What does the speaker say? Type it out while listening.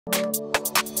And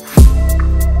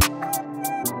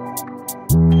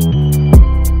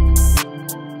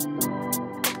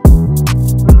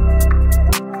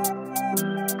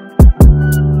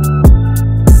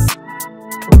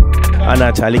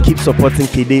Charlie, keep supporting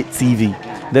Kade TV.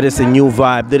 There is a new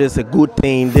vibe. There is a good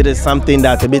thing. There is something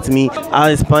that a bit me. I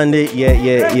expanded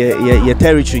your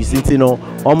territories. You know,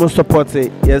 almost support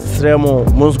it. Yes, Remo,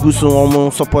 most good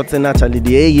almost supporting naturally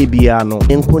the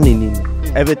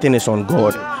ABR. Everything is on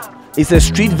God. It's a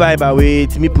street vibe away.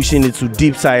 To me pushing it to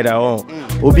deep side.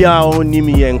 Obi a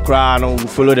me and cry and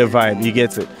follow the vibe. You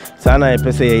get it. Sana I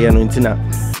say no intina.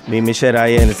 Me share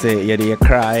and say you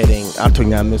cry and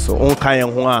atonya me so on kan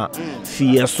ho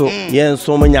fie so yen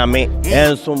so nyame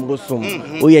en so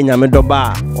gosum o ye nyame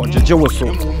doba o jeje wo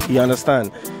so. You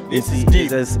understand?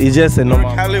 It's just a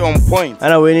normal on point.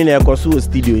 And I went in there because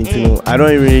studio intino. I don't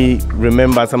really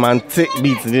remember some antique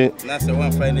beats. That's the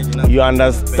one finding. You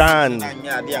understand?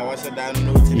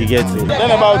 You get it.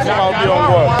 Then about him, I'll be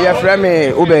on board. Yeah, friend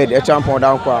me Ubed a champion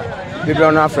down kwa. People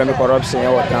are not friend corruption in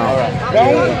our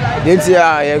town. This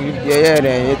year,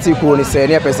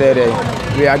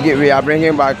 we are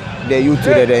bringing back the youth to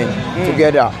the day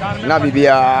together. Now we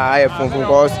are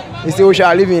because it's still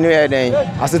shall live in here. Then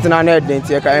I sit on a day.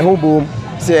 Who boom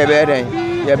say better.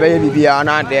 Your baby be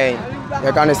not there.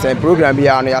 You can say program be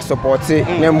on your support.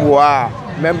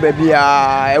 Member be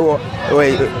a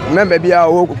member be a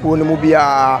who be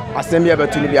a assembly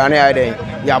to be an idea.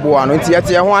 Yabuan,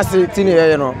 I want to see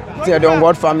you know. The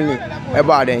God family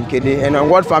about Kade, and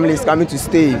God family is coming to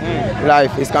stay.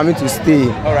 Life is coming to stay.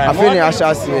 Right. I feel I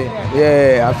shall say,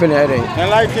 yeah, I feel it.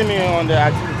 Enlighten me on the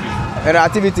activities. And the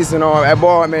activities, you know,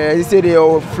 about me, he said they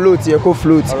float, you go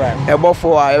float. About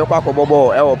for a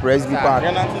bobo, our Presby Park.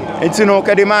 It's no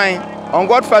Kade mine. On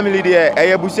God family there,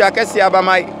 I busi akesi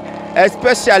abamai,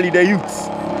 especially the youths.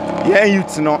 Yeah,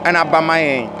 youths no, and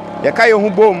abamai. The kayo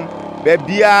hubom,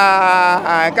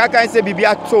 bebia, kaka se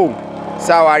bibia to.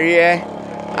 Sawariye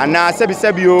and now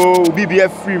sebio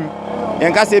BBF film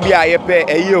yanka sebia yepe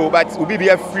eyo but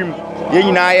BBF film ye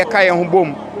nyina ye kai ho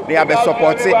bom they have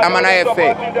support amana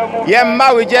yefe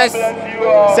yemma we just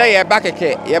say ye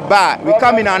bakeke ye ba we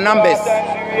come in our numbers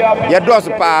ye does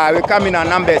pa we come in our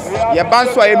numbers ye ban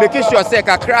so ye make sure say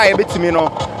kakra ye betimi no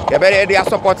ye be dey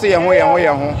support ye ho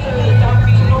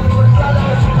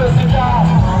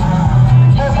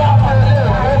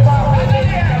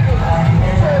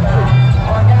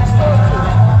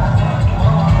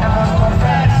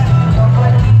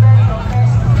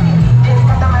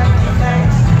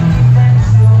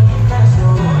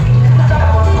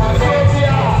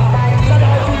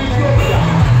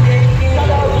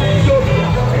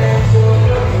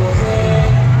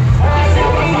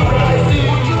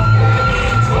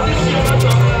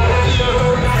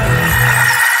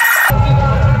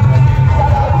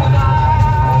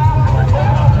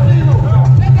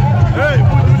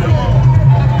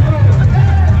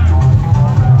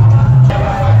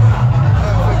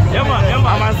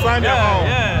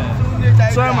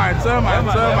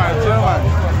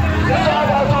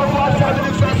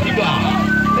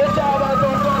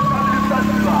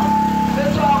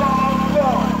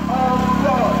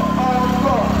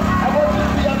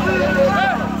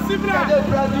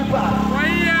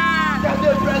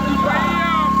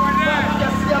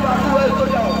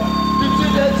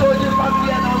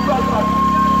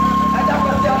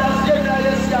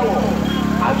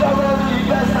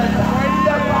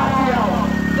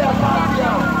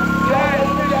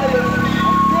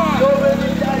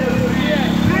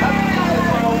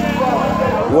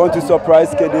We want to surprise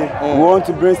Kade. We want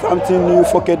to bring something new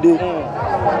for Kade.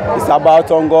 It's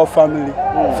about On God Family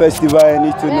Festival and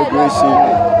Inauguration.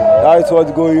 That is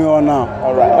what's going on now.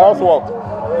 All right.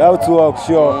 Health work,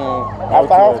 sure.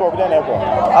 After health work, then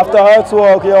after health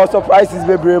work, your surprises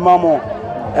be very mama.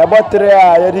 About 3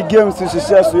 hours, the games to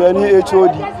success. We need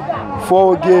HOD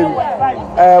 4 games.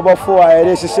 About 4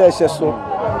 hours, success. So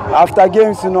after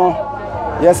games, you know,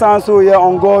 yes, also here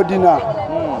On God dinner.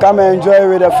 Come and enjoy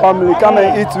with the family. Come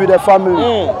and eat with the family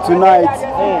tonight.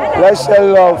 Let's share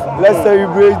love. Let's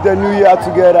celebrate the new year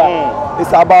together. It's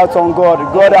about On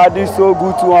God. God has been so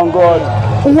good to On God.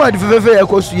 Who are the very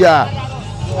Ekosuya?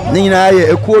 Nina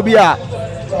Ekobia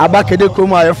Abakede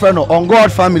Koma, your friend On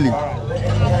God family.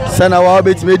 Sana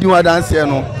Wabit made you a dance here.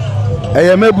 No, I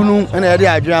am Ebunu and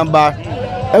I drum back.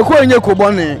 Eko in your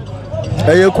Kobone,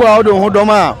 a Yako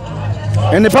Hodoma,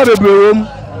 and the public room.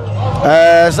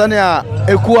 Sanya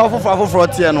Ekua for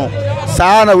Frotiano,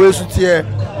 Sana Wesutia,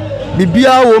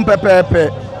 Bibia won't pepe,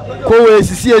 Kowe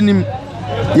Sisianim,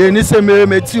 Yenise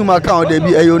Metima account, they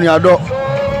be a uniado.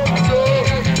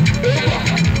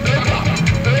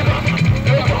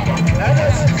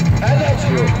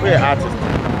 We're artists.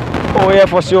 Oh yeah,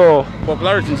 for sure.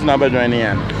 Popularity is not joining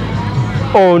in.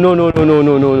 Oh no.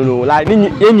 Like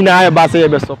you know about say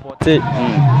be support it.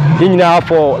 You know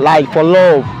for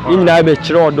love. You know be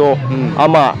chiro do.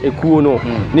 Ama eku no.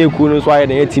 Na eku no so aye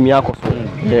na etimi akoso.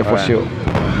 Yeah, for sure.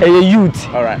 A youth.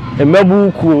 All right. A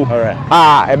mebu cool. All right.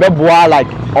 A beboa like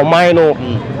omai no.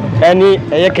 Any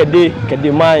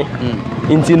kede mai.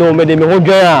 Inti no me de me ho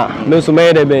dwan a me so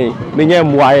me de ben. Me nya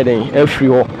mwa ye den afri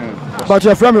ho. But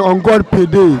your friend on God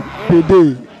payday.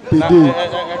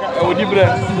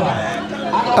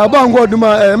 About God,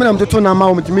 my men to turn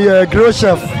amount me a grill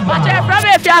chef. But your friend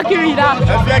if you are kiwi na.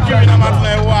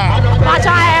 But I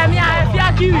am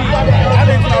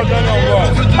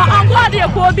but on God you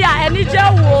go be a any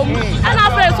jaw and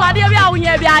after so dey we are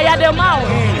be a the mouth.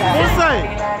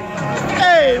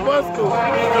 Hey, Bosco.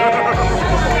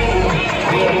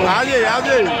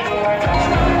 Aje.